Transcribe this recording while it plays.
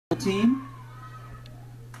team.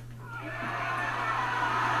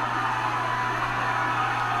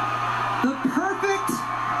 The perfect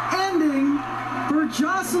ending for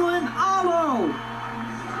Jocelyn Alo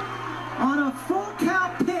on a full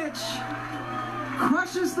count pitch,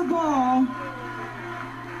 crushes the ball,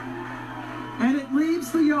 and it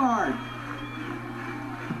leaves the yard.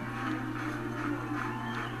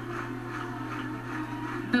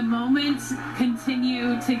 The moments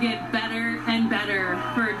continue to get better and better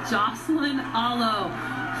for Jocelyn Alo.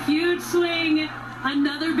 Huge swing,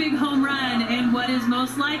 another big home run in what is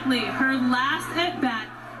most likely her last at-bat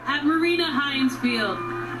at Marina Hines Field.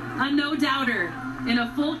 A no-doubter in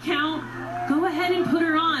a full count. Go ahead and put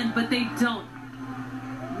her on, but they don't.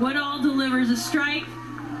 Woodall delivers a strike,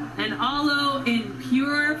 and Alo, in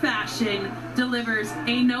pure fashion, delivers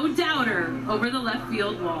a no-doubter over the left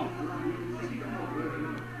field wall.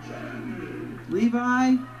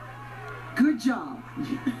 Levi, good job.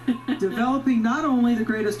 Developing not only the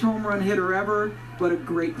greatest home run hitter ever, but a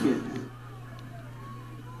great kid.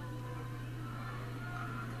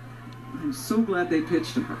 I'm so glad they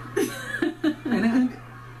pitched to her. and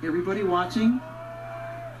everybody watching,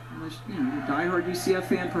 you know, a diehard UCF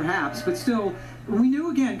fan perhaps, but still, we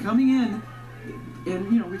knew again coming in, and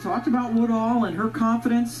you know, we talked about Woodall and her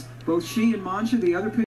confidence, both she and Mancha, the other pitcher.